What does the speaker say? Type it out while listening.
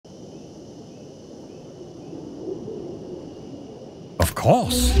Of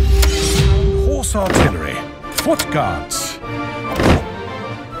course. Horse artillery, foot guards,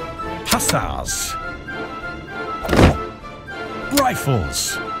 hussars,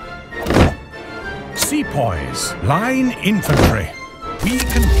 rifles, sepoys, line infantry. We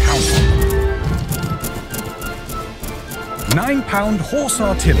can count on them. 9-pound horse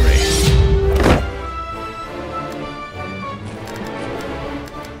artillery.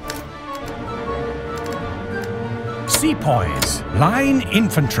 Sepoys, line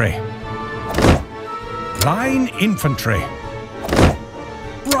infantry. Line infantry.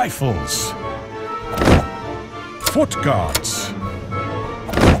 Rifles. Foot guards.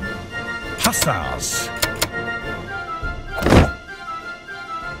 Hussars.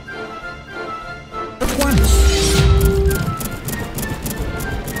 At once.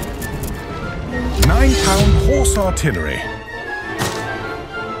 9-pound horse artillery.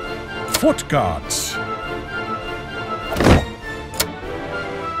 Foot guards.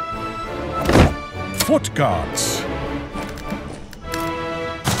 Foot guards.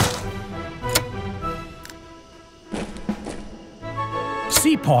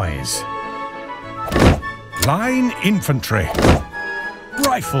 Sepoys. Line infantry.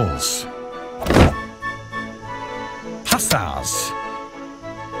 Rifles. Hussars.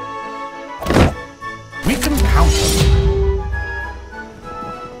 We can count on them.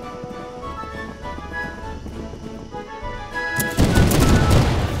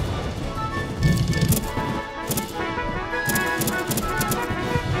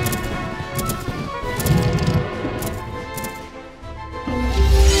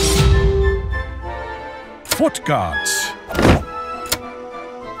 Foot guards.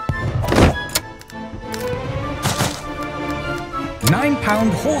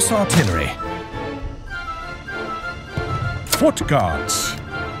 Nine-pound horse artillery. Foot guards.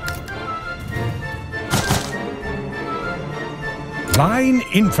 Line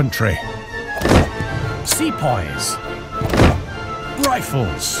infantry. Sepoys.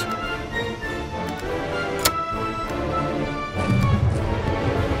 Rifles.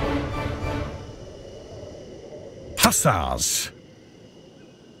 Hussars.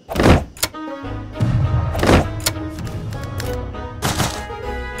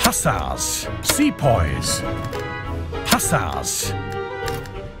 Hussars. Sepoys. Hussars.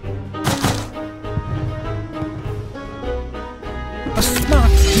 A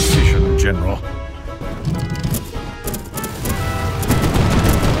smart decision, General.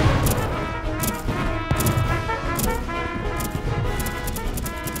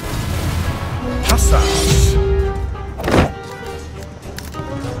 Hussars.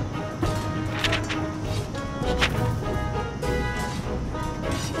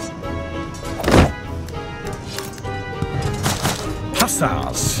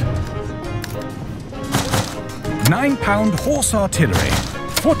 Hussars. 9-pound horse artillery.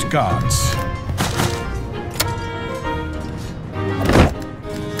 Foot guards.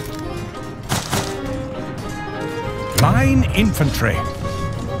 Line infantry.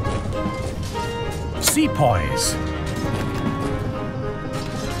 Sepoys.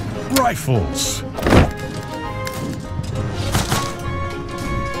 Rifles.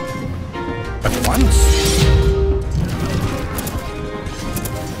 At once.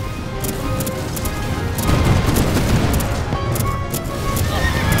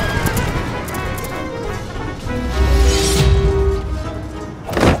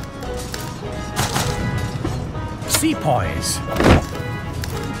 Sepoys.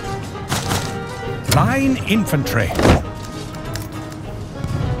 Line infantry.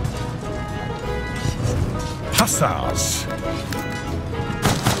 Hussars.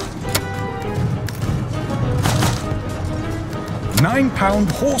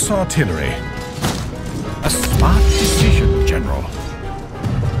 Nine-pound horse artillery. A smart decision, General.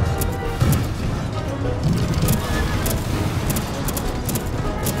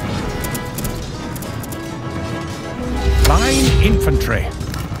 Line infantry.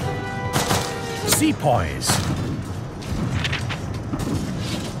 Sepoys.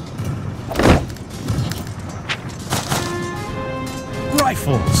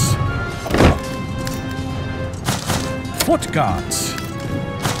 Rifles. Foot guards.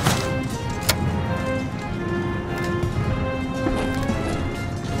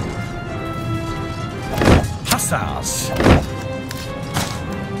 Hussars.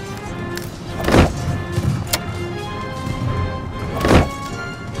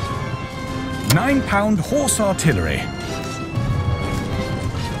 9-pound horse artillery.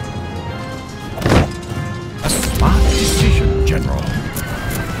 A smart decision, General.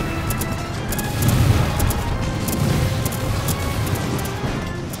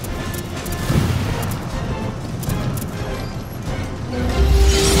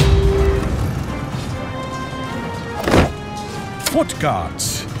 Foot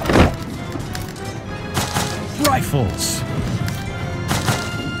Guards. Rifles.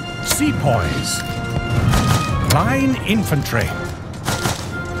 Sepoys. Line Infantry.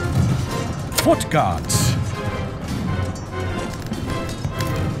 Foot Guards.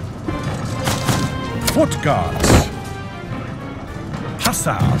 Foot Guards.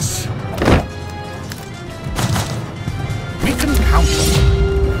 Hussars. We can count them.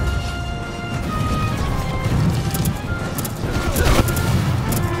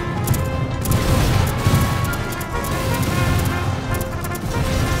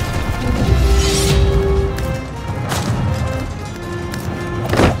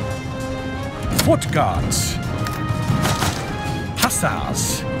 Foot Guards.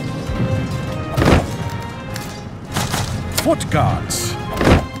 Hussars. Foot Guards.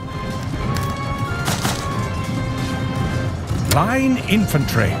 Line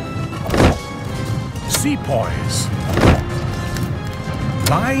Infantry. Sepoys.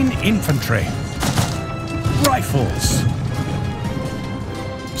 Line Infantry. Rifles.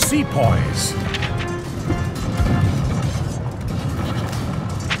 Sepoys.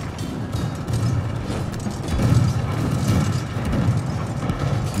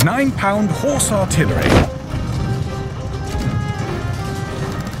 £9 horse artillery.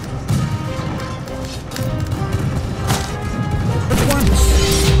 At once.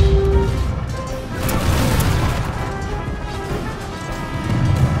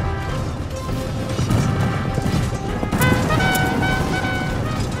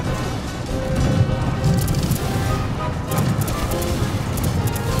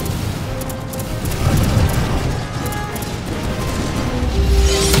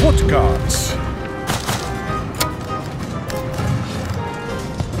 Foot Guards.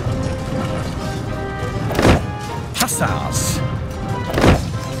 Hussars.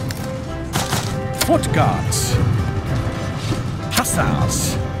 Foot Guards.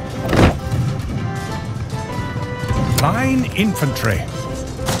 Hussars. Line Infantry.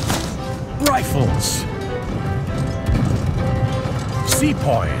 Rifles.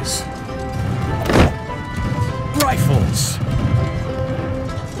 Sepoys. Rifles.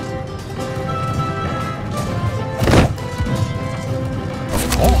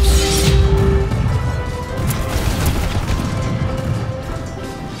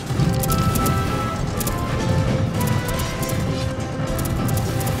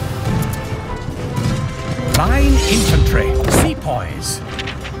 Line Infantry. Sepoys.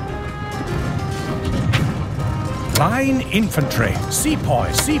 Line Infantry.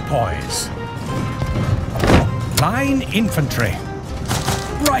 Sepoys. Sepoys. Line Infantry.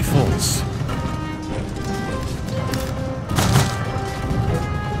 Rifles.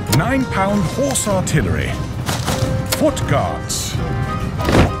 £9 horse artillery. Foot Guards.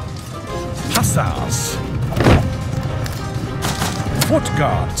 Hussars. Foot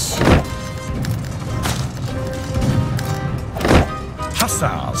Guards.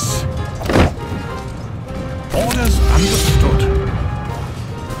 Hussars. Orders understood.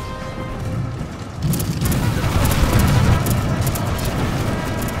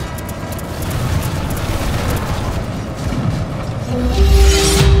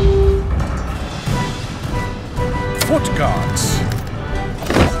 Foot Guards.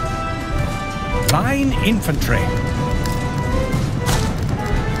 Line Infantry.